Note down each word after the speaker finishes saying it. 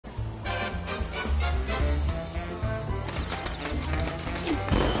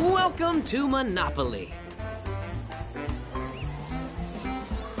Welcome to Monopoly.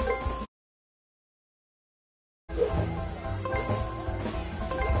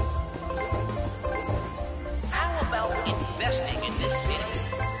 How about investing in this city?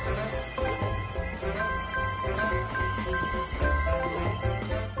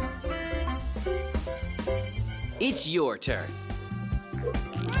 It's your turn.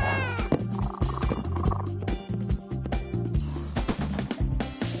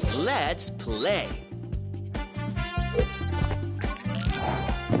 Let's play.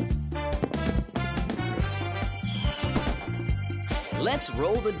 Let's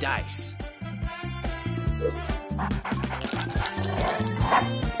roll the dice.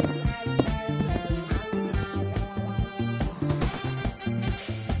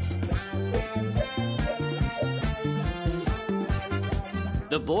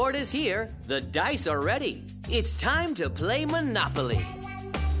 The board is here. The dice are ready. It's time to play Monopoly.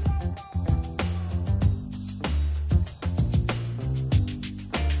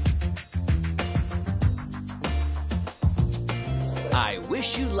 I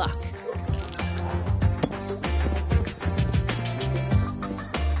wish you luck.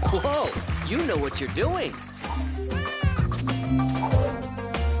 Whoa, you know what you're doing.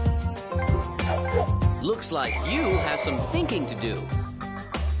 Looks like you have some thinking to do.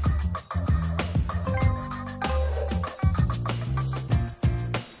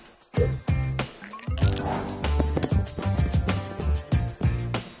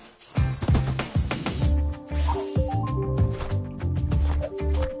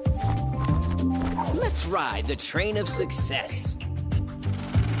 Let's ride the train of success.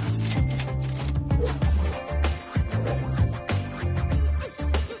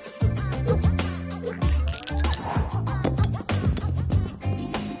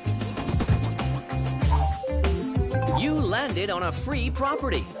 You landed on a free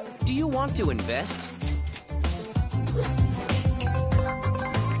property. Do you want to invest?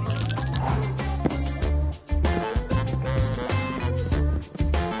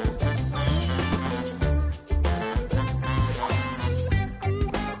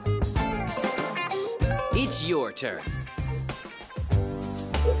 It's your turn.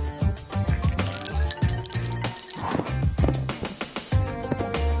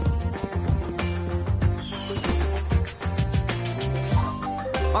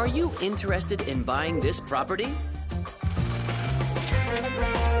 Are you interested in buying this property?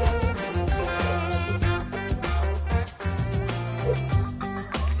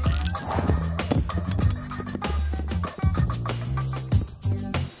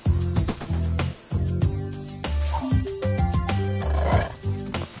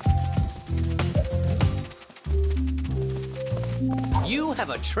 You have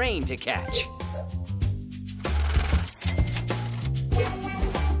a train to catch.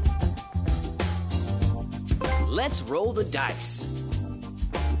 Let's roll the dice.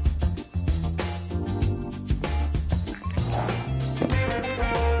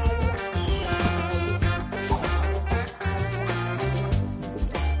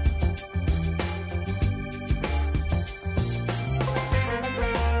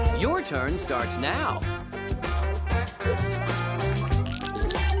 Your turn starts now.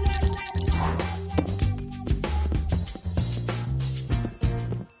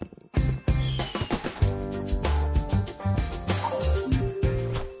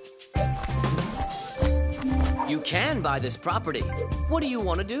 You can buy this property. What do you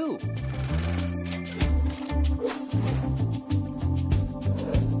want to do?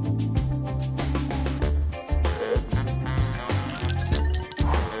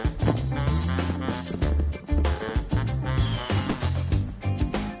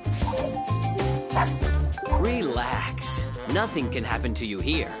 Relax. Nothing can happen to you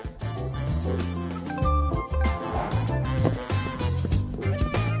here.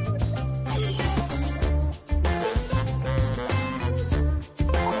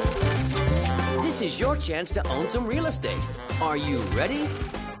 This is your chance to own some real estate. Are you ready?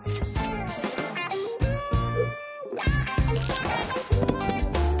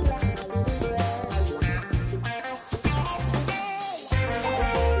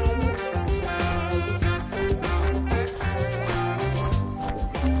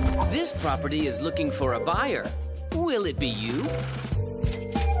 This property is looking for a buyer. Will it be you?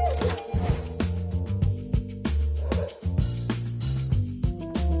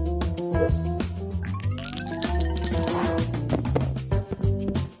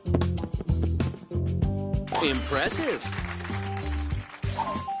 Impressive.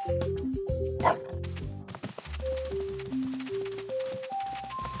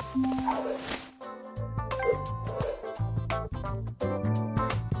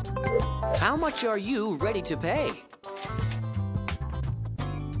 How much are you ready to pay?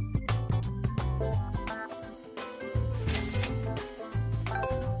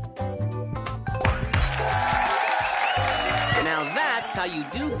 Now that's how you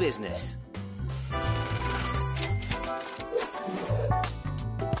do business.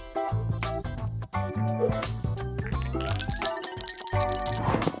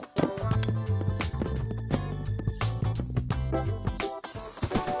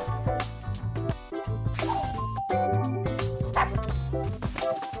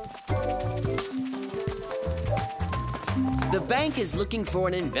 The bank is looking for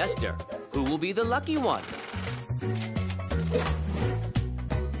an investor. Who will be the lucky one?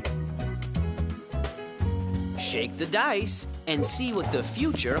 Shake the dice and see what the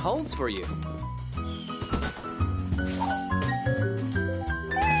future holds for you.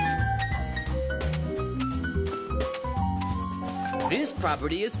 This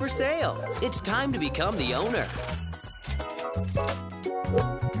property is for sale. It's time to become the owner.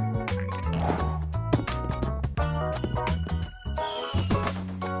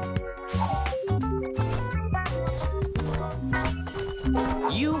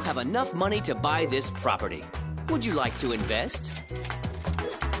 You have enough money to buy this property. Would you like to invest?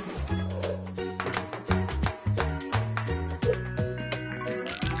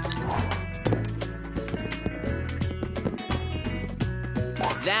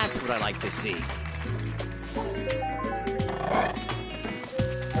 That's what I like to see.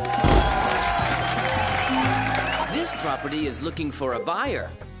 This property is looking for a buyer.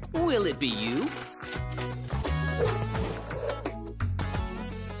 Will it be you?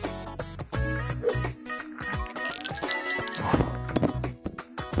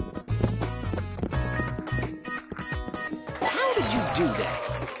 How did you do that?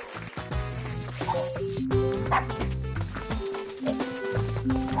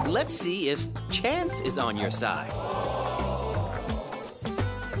 Let's see if chance is on your side.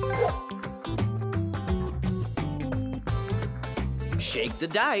 Shake the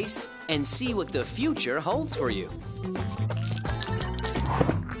dice and see what the future holds for you.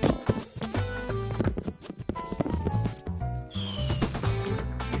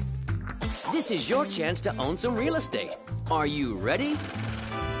 This is your chance to own some real estate. Are you ready?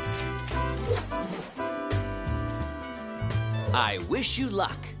 I wish you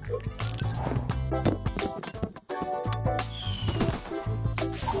luck.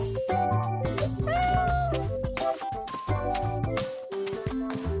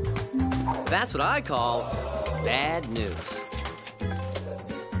 That's what I call bad news.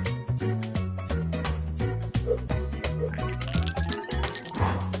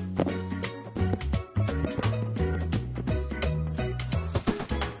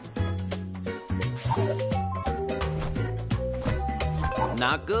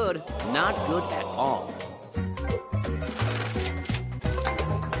 Not good. Not good at all.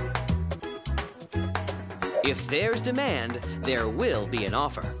 If there's demand, there will be an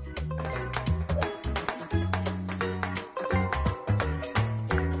offer.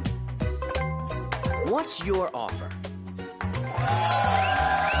 What's your offer?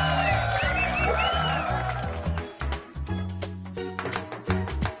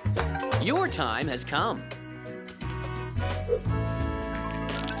 Your time has come.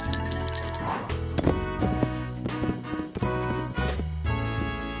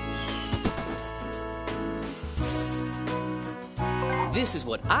 This is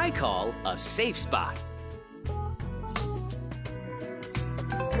what I call a safe spot.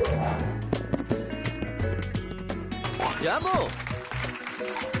 Double!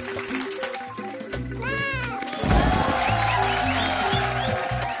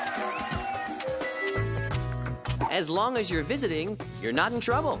 As long as you're visiting, you're not in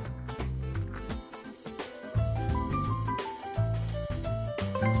trouble.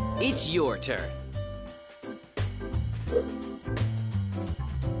 It's your turn.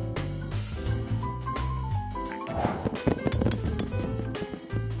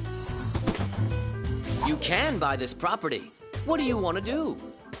 You can buy this property. What do you want to do?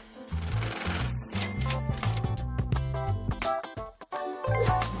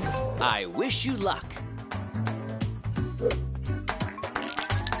 I wish you luck.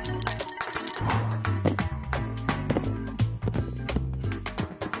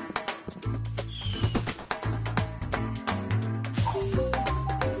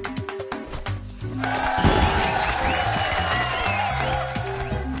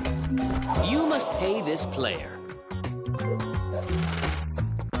 You must pay this player.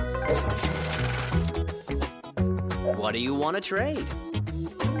 What do you want to trade?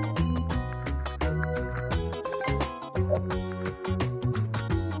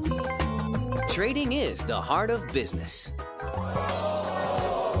 Trading is the heart of business.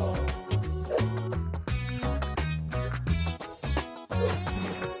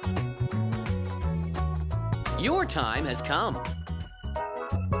 Your time has come.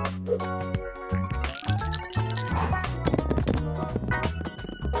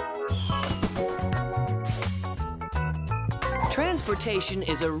 Transportation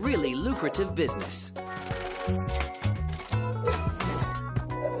is a really lucrative business.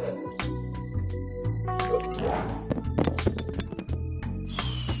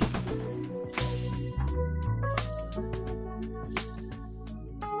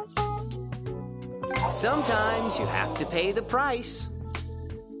 Sometimes you have to pay the price.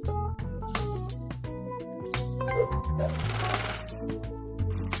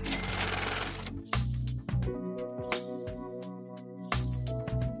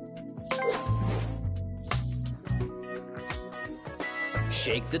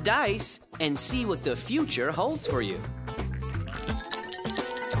 Shake the dice and see what the future holds for you.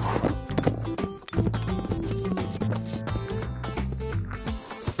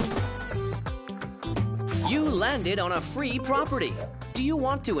 You landed on a free property. Do you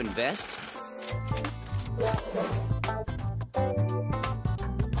want to invest?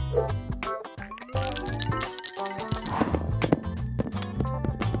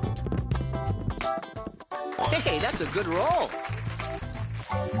 Hey, that's a good roll.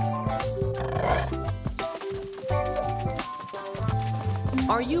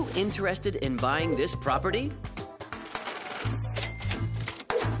 Are you interested in buying this property?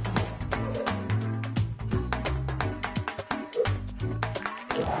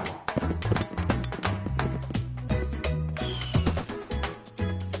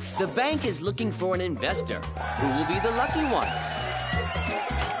 The bank is looking for an investor. Who will be the lucky one?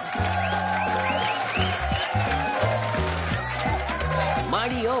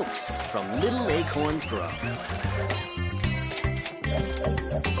 Mighty Oaks from Little Acorns Grow.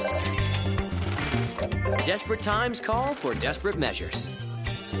 Desperate times call for desperate measures.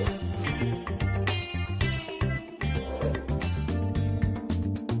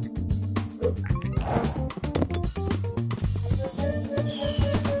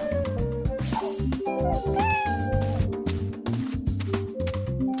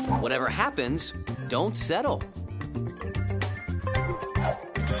 Whatever happens, don't settle.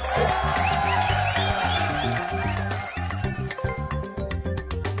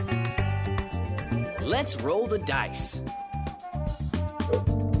 Let's roll the dice.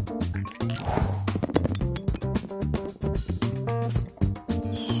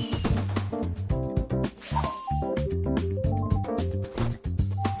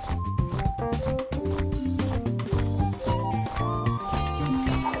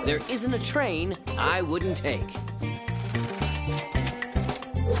 There isn't a train I wouldn't take.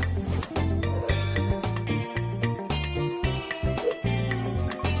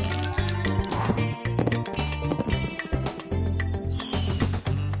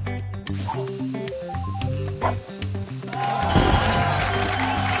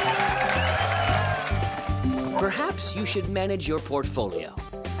 Perhaps you should manage your portfolio.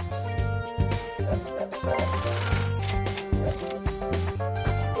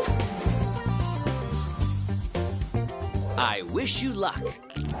 I wish you luck.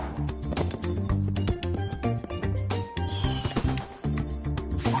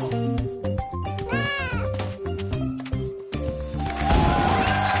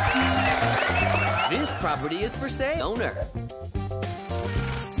 This property is for sale. Owner.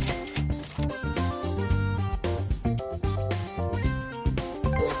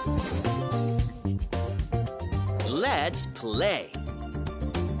 Let's play.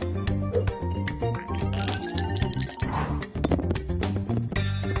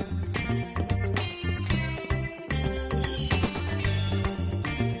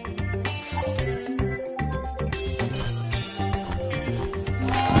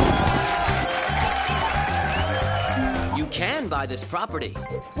 You can buy this property.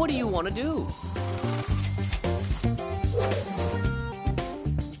 What do you want to do?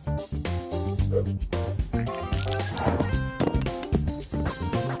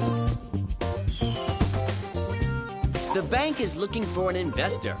 The bank is looking for an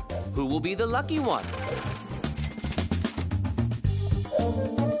investor. Who will be the lucky one?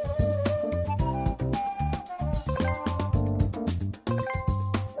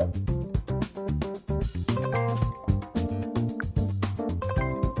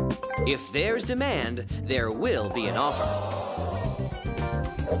 If there's demand, there will be an offer.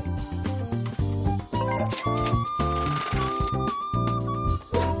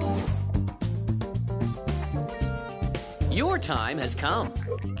 Your time has come.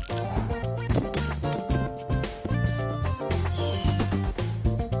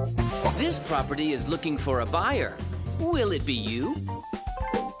 property is looking for a buyer. Will it be you?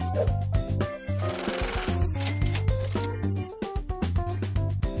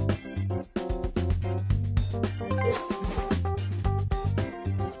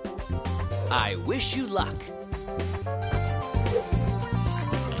 I wish you luck.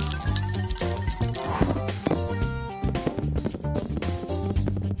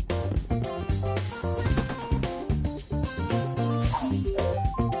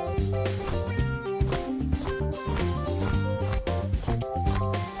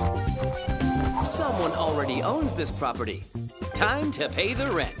 Someone already owns this property. Time to pay the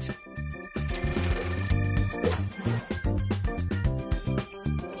rent.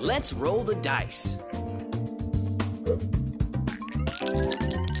 Let's roll the dice.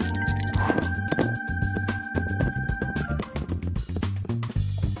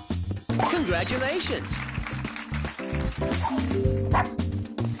 Congratulations!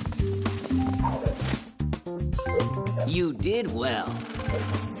 You did well.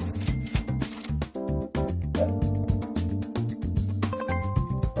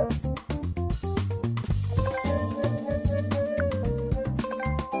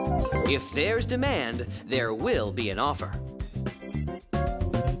 If there's demand, there will be an offer.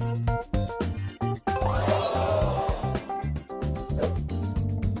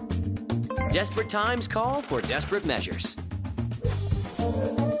 Desperate times call for desperate measures.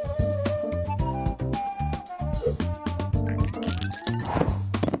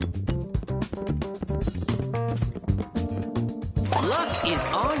 Luck is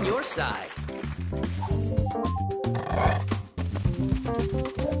on your side.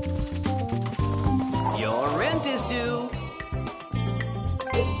 Your rent is due.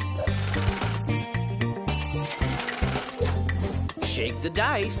 Shake the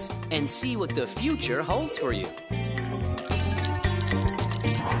dice and see what the future holds for you.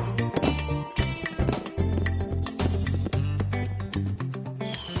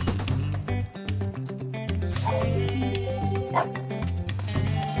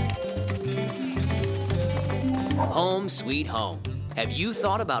 Home sweet home. Have you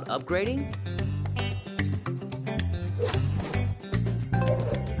thought about upgrading?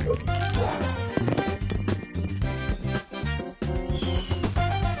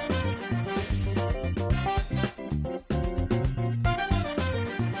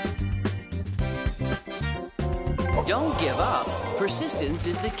 Don't give up. Persistence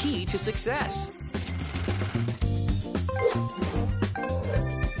is the key to success.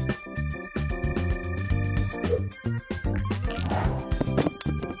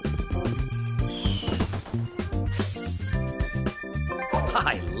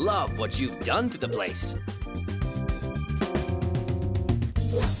 I love what you've done to the place.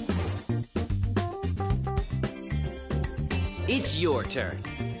 It's your turn.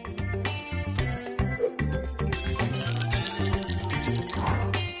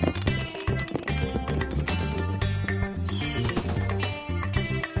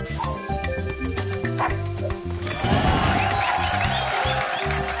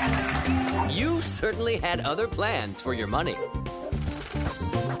 You certainly had other plans for your money.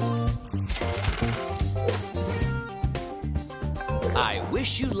 I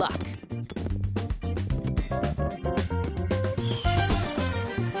wish you luck.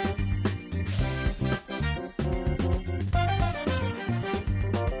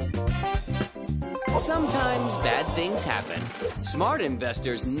 Sometimes bad things happen. Smart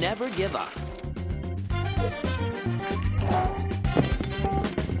investors never give up.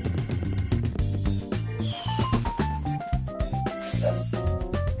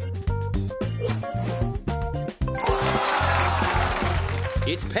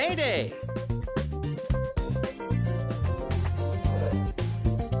 It's payday!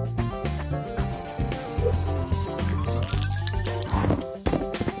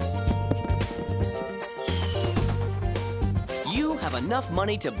 You have enough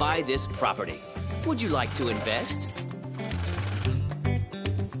money to buy this property. Would you like to invest?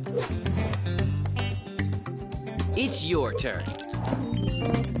 It's your turn.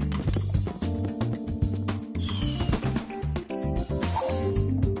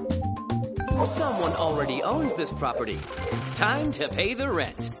 Someone already owns this property. Time to pay the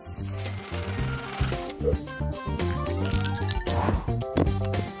rent.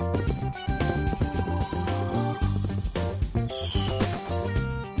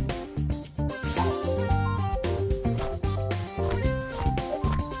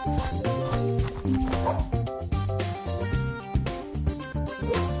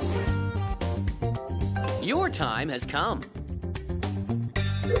 Your time has come.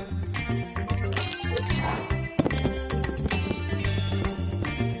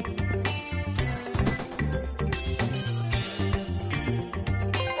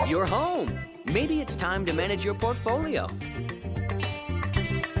 You're home. Maybe it's time to manage your portfolio.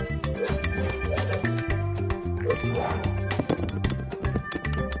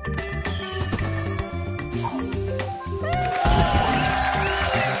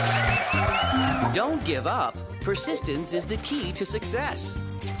 Don't give up. Persistence is the key to success.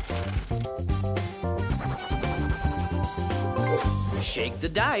 Shake the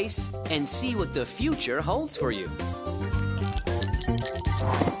dice and see what the future holds for you.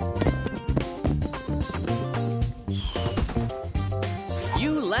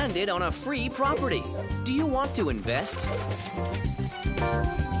 You landed on a free property. Do you want to invest?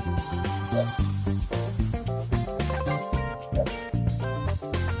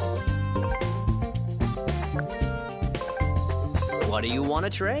 What do you want to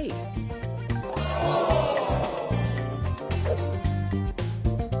trade?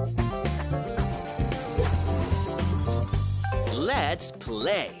 Let's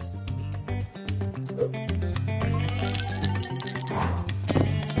play.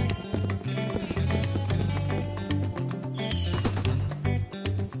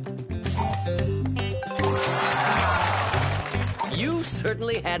 You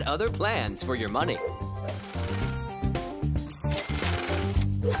certainly had other plans for your money.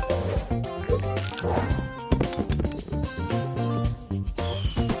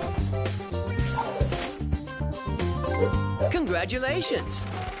 Congratulations!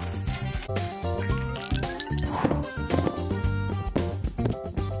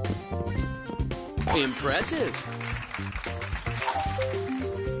 Impressive!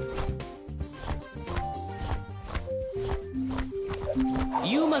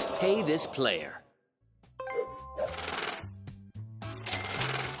 You must pay this player.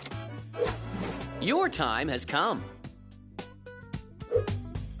 Your time has come.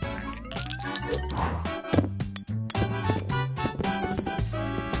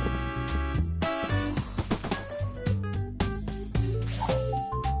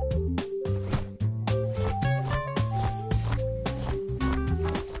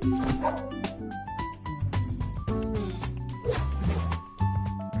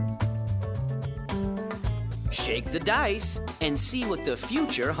 Shake the dice and see what the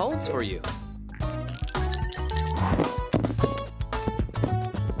future holds for you.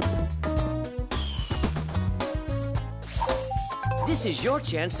 This is your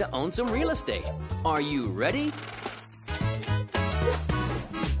chance to own some real estate. Are you ready?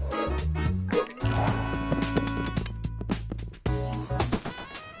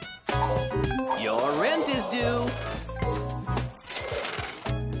 Your rent is due.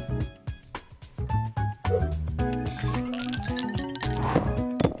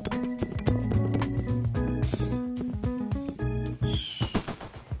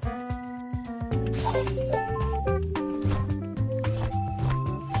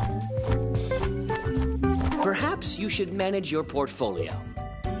 Perhaps you should manage your portfolio.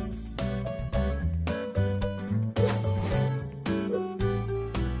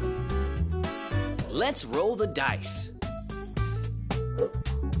 Let's roll the dice.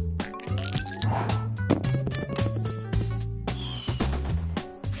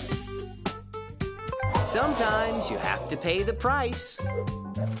 Sometimes you have to pay the price.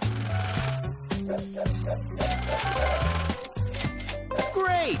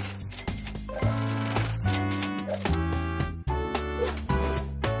 Great!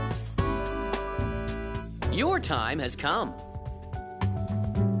 Your time has come.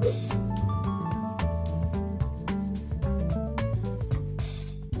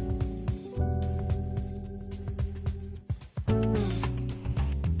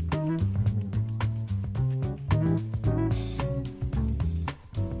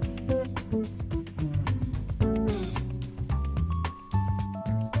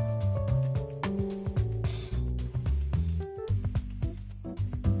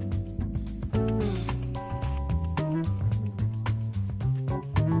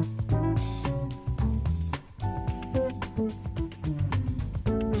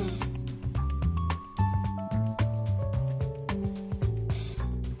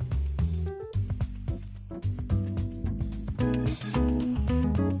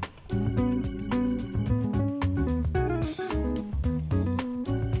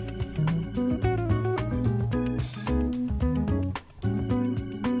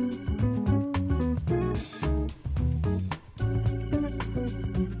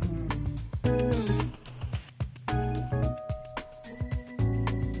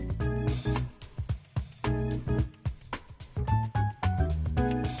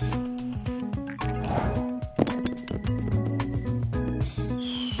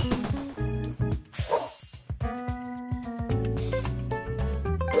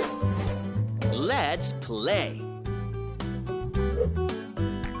 Let's play.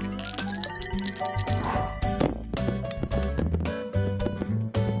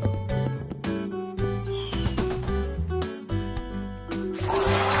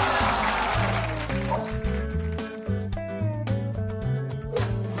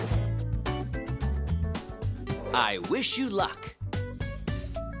 I wish you luck.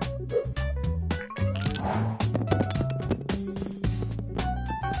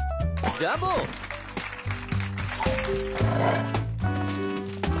 Double.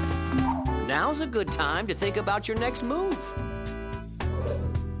 Now's a good time to think about your next move.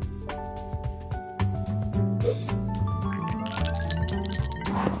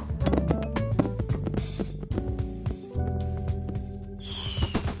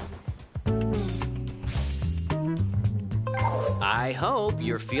 I hope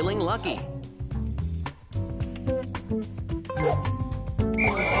you're feeling lucky.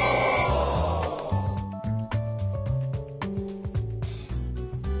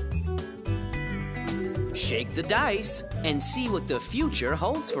 Shake the dice and see what the future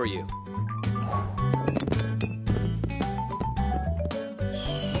holds for you.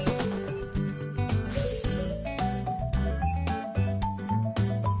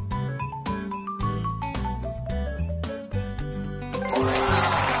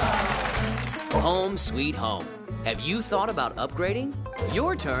 Home sweet home. Have you thought about upgrading?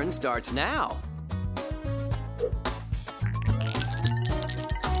 Your turn starts now.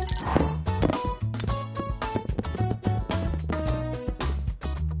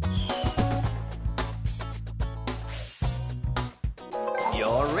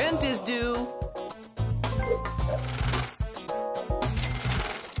 Your rent is due.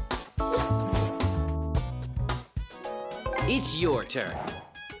 It's your turn.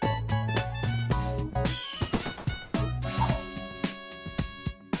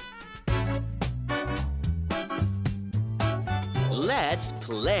 Let's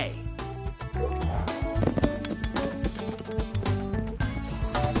play.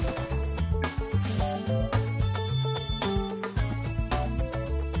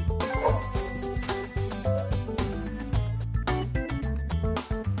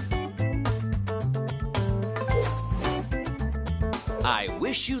 I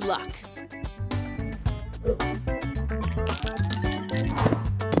wish you luck.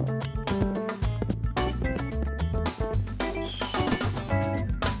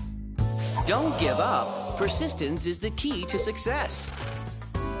 Don't give up. Persistence is the key to success.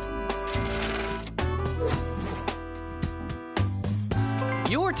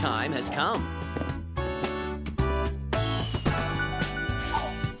 Your time has come.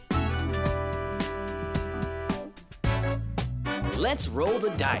 Let's roll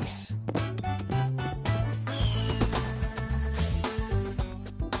the dice.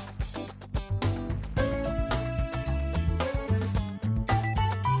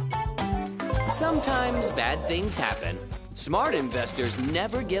 Sometimes bad things happen. Smart investors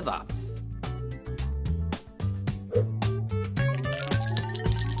never give up.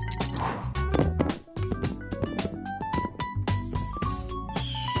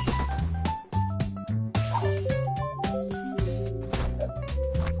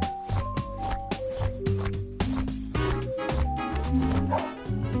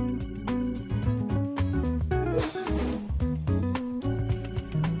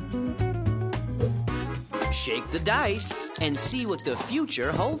 Shake the dice and see what the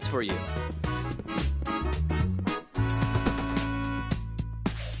future holds for you.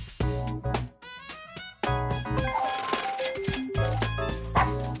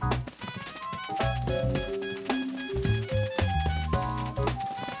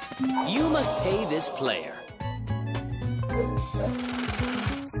 You must pay this player.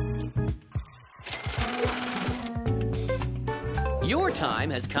 Your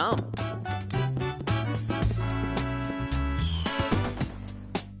time has come.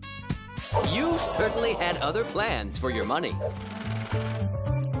 You certainly had other plans for your money.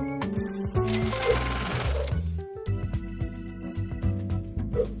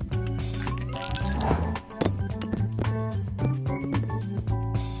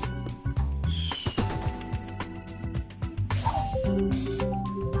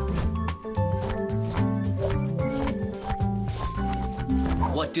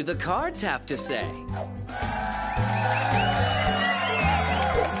 What do the cards have to say?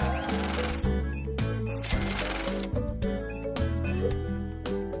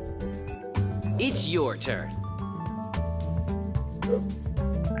 It's your turn.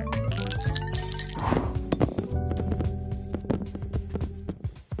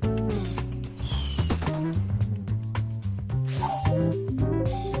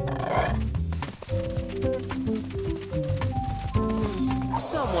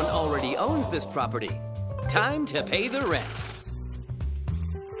 Someone already owns this property. Time to pay the rent.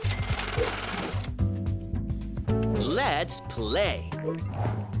 Let's play.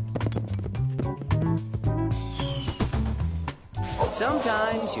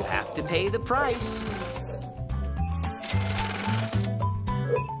 Sometimes you have to pay the price.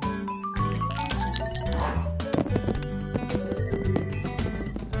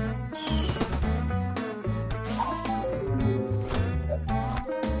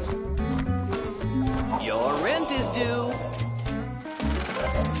 Your rent is due.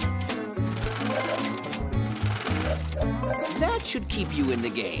 That should keep you in the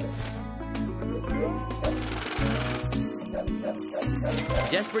game.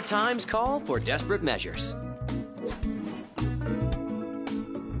 Desperate times call for desperate measures.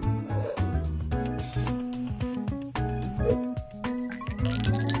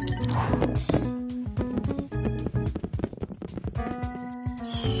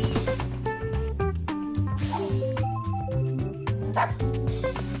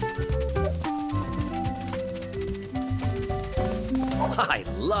 I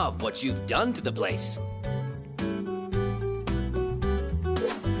love what you've done to the place.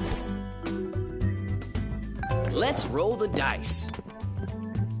 Let's roll the dice.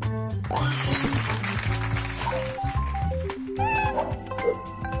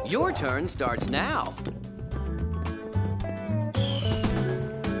 Your turn starts now.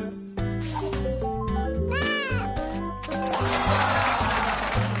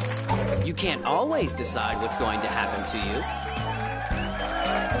 You can't always decide what's going to happen to you.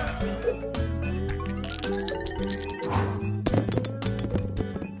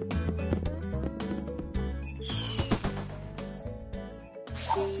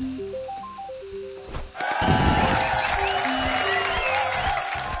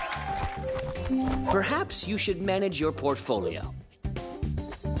 Perhaps you should manage your portfolio.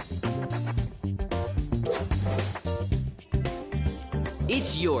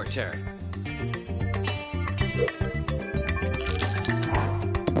 It's your turn.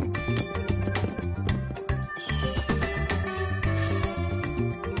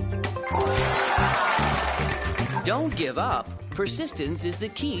 Don't give up. Persistence is the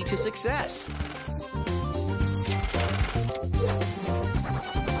key to success.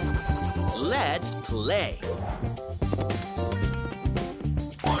 Let's play.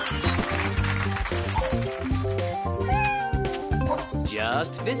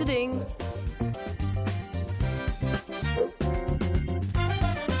 Just visiting.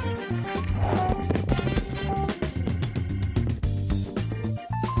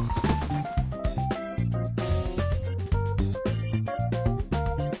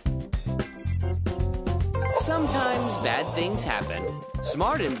 Sometimes bad things happen.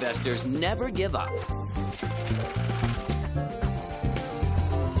 Smart investors never give up.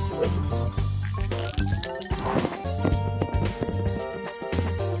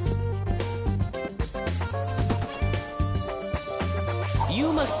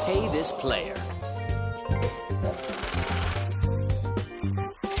 You must pay this player.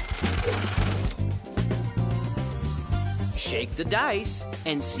 Shake the dice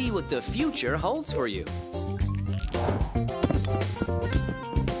and see what the future holds for you.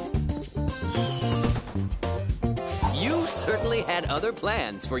 You certainly had other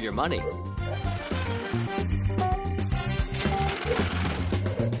plans for your money.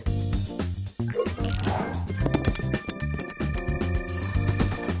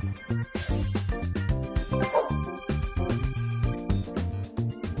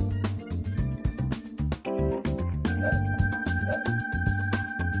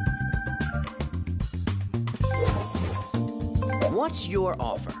 What's your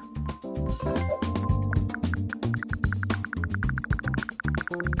offer?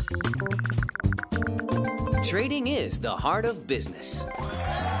 Trading is the heart of business.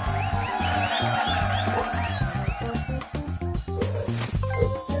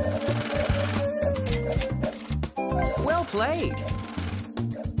 Well played.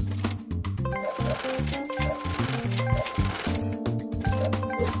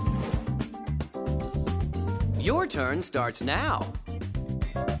 Your turn starts now.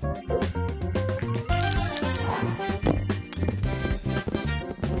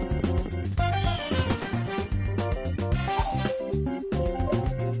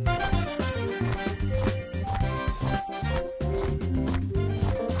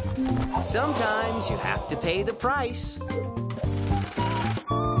 Sometimes you have to pay the price.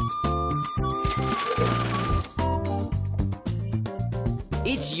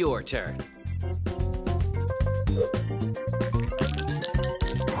 It's your turn.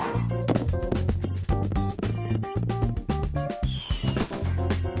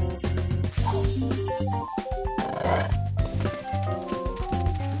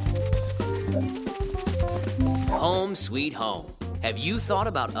 Home sweet home. Have you thought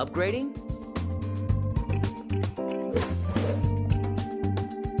about upgrading?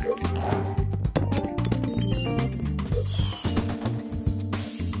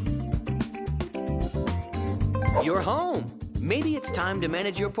 You're home. Maybe it's time to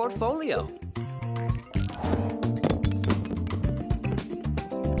manage your portfolio.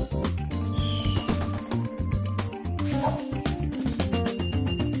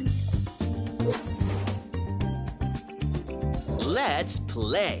 Let's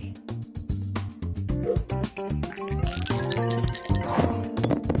play.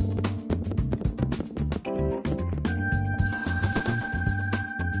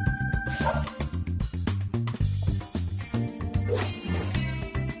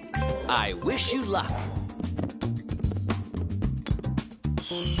 I wish you luck.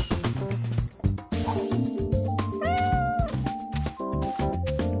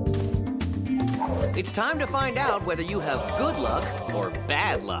 It's time to find out whether you have good luck or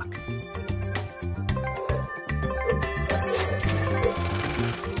bad luck.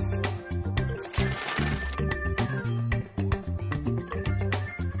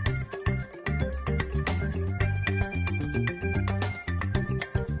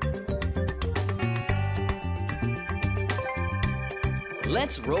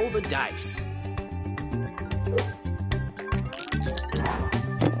 Let's roll the dice.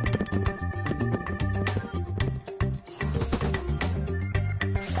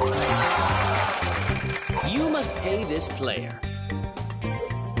 You must pay this player.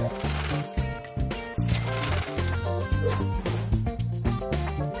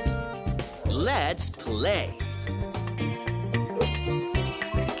 Let's play.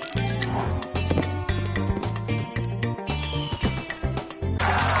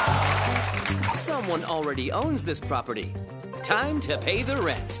 Someone already owns this property. Time to pay the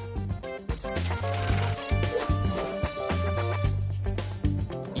rent.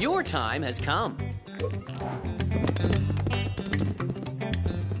 Your time has come.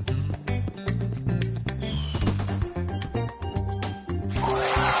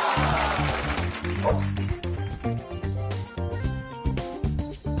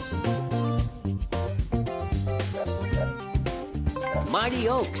 Mighty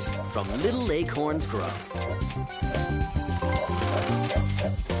oaks from little acorns grow.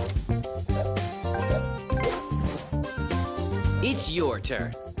 It's your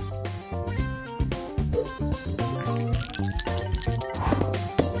turn.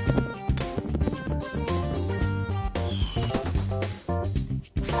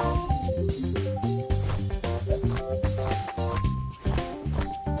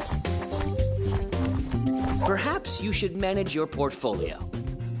 Perhaps you should manage your portfolio.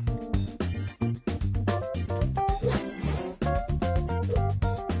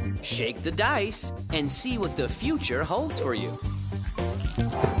 Shake the dice and see what the future holds for you.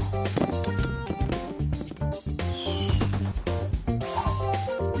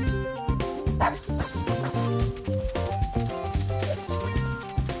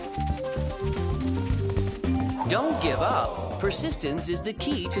 Don't give up. Persistence is the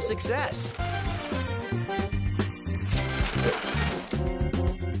key to success.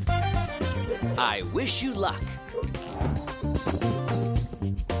 I wish you luck.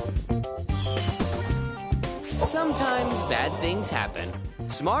 Sometimes bad things happen.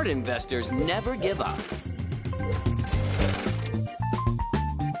 Smart investors never give up.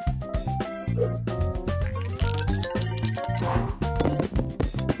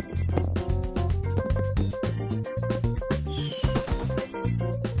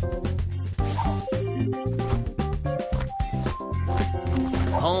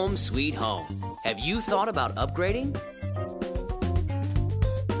 Home sweet home. Have you thought about upgrading?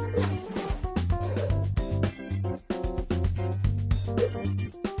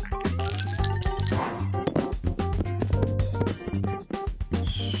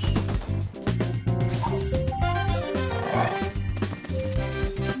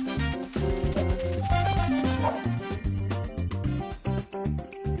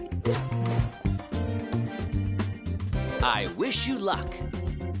 I wish you luck.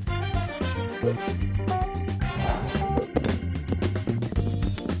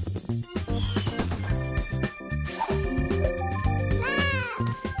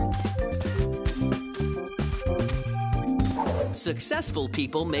 Successful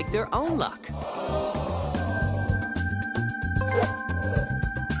people make their own luck.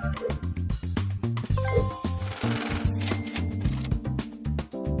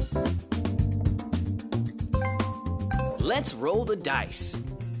 Let's roll the dice.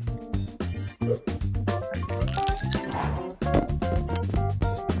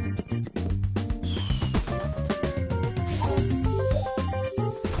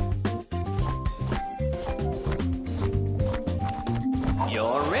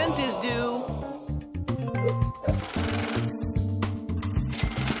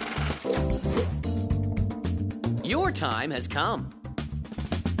 Your time has come.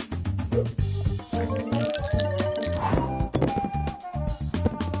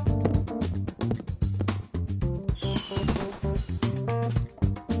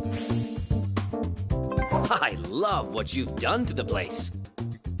 I love what you've done to the place.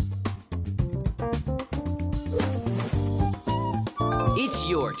 It's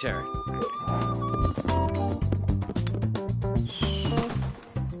your turn.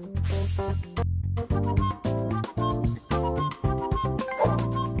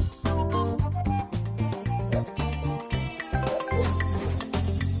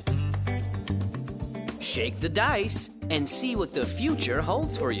 Shake the dice and see what the future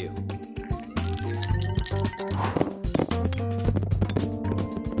holds for you.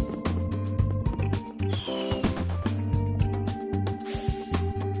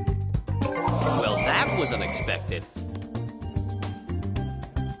 Well, that was unexpected.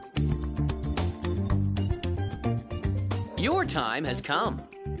 Your time has come.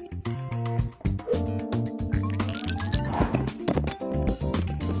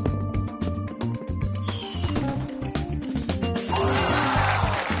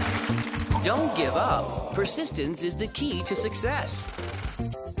 Don't give up. Persistence is the key to success.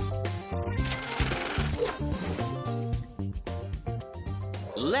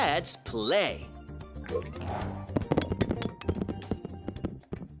 Let's play.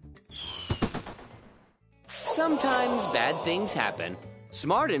 Sometimes bad things happen.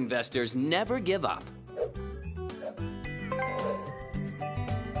 Smart investors never give up.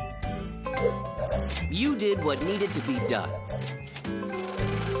 You did what needed to be done.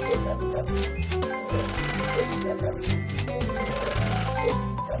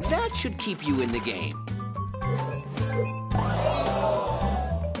 That should keep you in the game.